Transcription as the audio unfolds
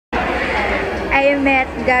I met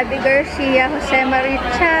Gabby, Garcia, Jose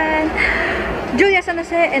Marichan, Julia San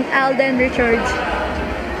Jose, and Alden Richards.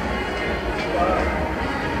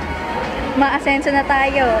 Ma-asenso na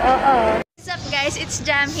tayo. Oo. What's up guys? It's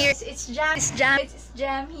Jam here. It's Jam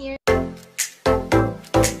here.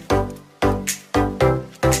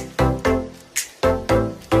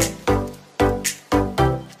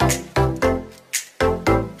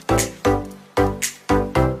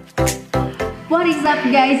 What is up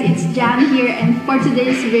guys? It's Jam here, and for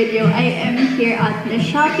today's video, I am here at the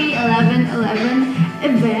Shopee 11.11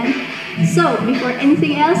 event. So, before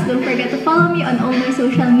anything else, don't forget to follow me on all my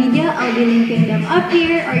social media. I'll be linking them up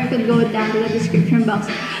here, or you could go down to the description box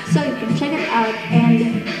so you can check it out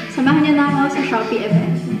and samahan niyo na ako sa Shopee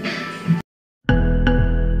event.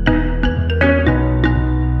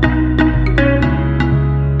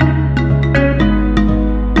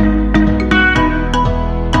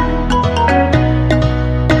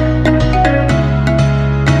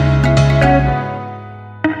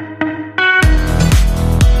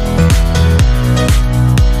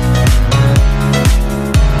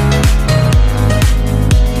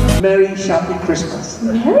 Merry Shopee Christmas.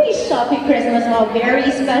 Merry Shopee Christmas, wow, very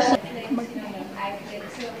special.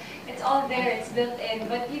 So it's all there, it's built in.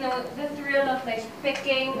 But you know, the thrill of like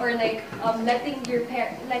picking or like letting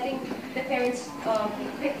the parents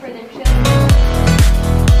pick for their children.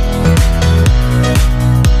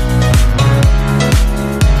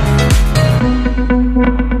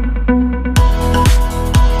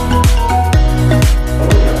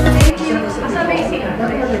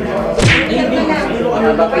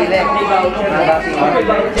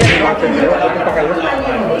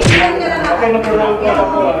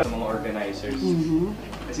 Mga organizers.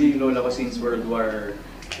 Kasi yung lola ko since World War,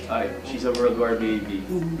 she's a World War baby.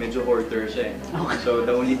 Medyo hoarder siya eh. So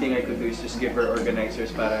the only thing I could do is just give her organizers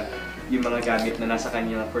para yung mga gamit na nasa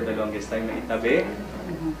kanya for the longest time na itabi.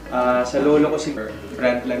 Sa lolo ko si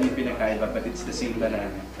brand lang yung pinakaiba, but it's the same banana.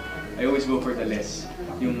 I always go for the less,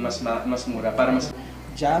 yung mas mura para mas.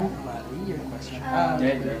 Jam Umali, your question.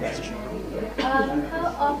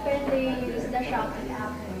 How often do you use the Shopee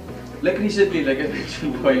app? Like recently, like I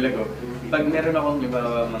mentioned a while ago, pag meron akong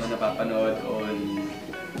mga napapanood on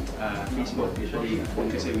Facebook, usually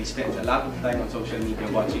kasi we spend a lot of time on social media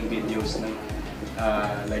watching videos ng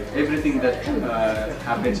like everything that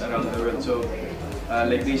happens around the world. So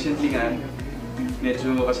like recently nga,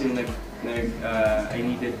 medyo kasi hindi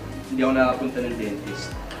ako nakapunta ng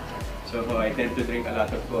dentist. So I tend to drink a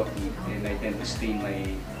lot of coffee and I tend to stain my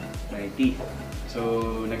teeth.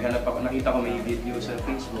 So nakita ko may video sa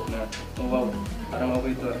Facebook na, oh wow, parang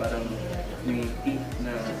okay ito, parang yung teeth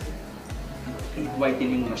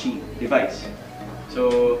whitening machine, device.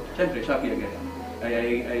 So syempre, Shopee agad.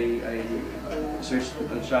 I searched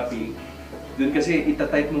on Shopee. Doon kasi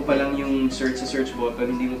itatype mo pa lang yung search sa search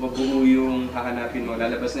button, hindi mo pa buo yung hahanapin mo,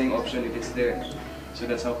 lalabas na yung option if it's there. So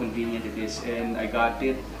that's how convenient it is, and I got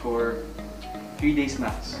it for 3 days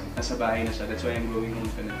max. Nasa bahay na siya, that's why I'm going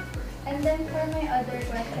home tonight. And then for my other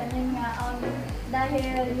question, yun nga,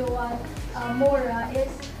 dahil you want mura, is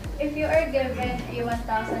if you are given a 1,000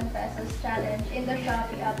 pesos challenge in the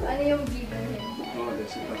Shopee app, ano yung bibilhin? Oh,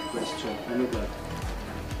 that's a tough question. Ano ba?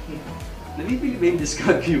 Nabibili ba yung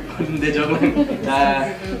discount coupon? Hindi, joke lang.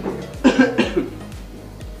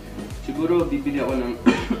 Siguro bibili ako ng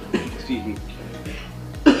excuse me,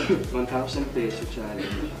 1,000 peso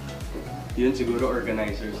challenge. Yun siguro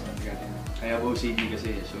organizers. I have OCD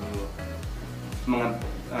kasi, so mga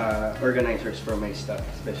organizers for my stuff,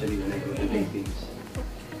 especially when I go to datings.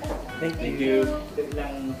 Thank you. Good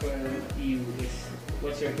lang for you is,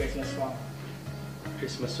 what's your Christmas song?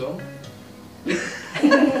 Christmas song?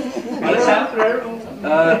 Ano sample?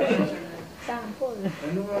 Sample.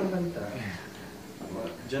 Ano nga ang kanta?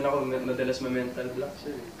 Diyan ako madalas ma-mental block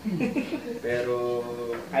siya eh. Pero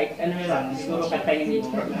Kahit ano lang, siguro kantahin mo.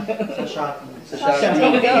 Sa Shopee. Sa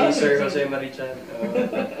Shopee, ni Sir Jose Marichan,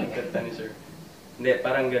 ang kanta ni Sir. Hindi,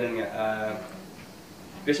 parang ganun nga.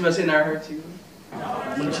 Christmas in our heart siguro.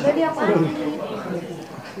 Pwede ako.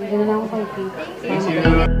 Hindi na lang ako kay Thank you.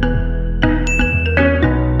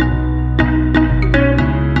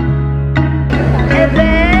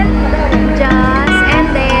 Event just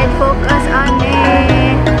ended. Focus on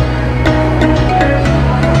it.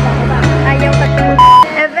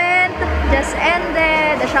 Event just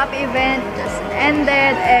ended. The Shopee event just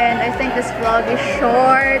ended, and I think this vlog is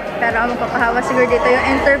short. Pero ang magpapahawa siguro dito yung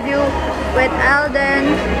interview with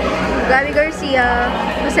Alden, Gabby Garcia,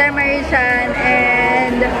 Jose Marichan,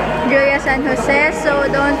 and Julia San Jose. So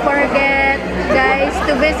don't forget guys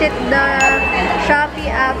to visit the Shopee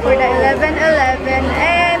app for the 11.11.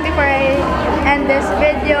 And before I end this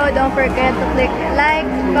video. Don't forget to click like,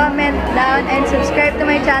 comment down, and subscribe to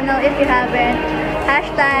my channel if you haven't.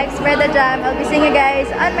 Hashtag spread the jam. I'll be seeing you guys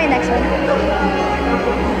on my next one.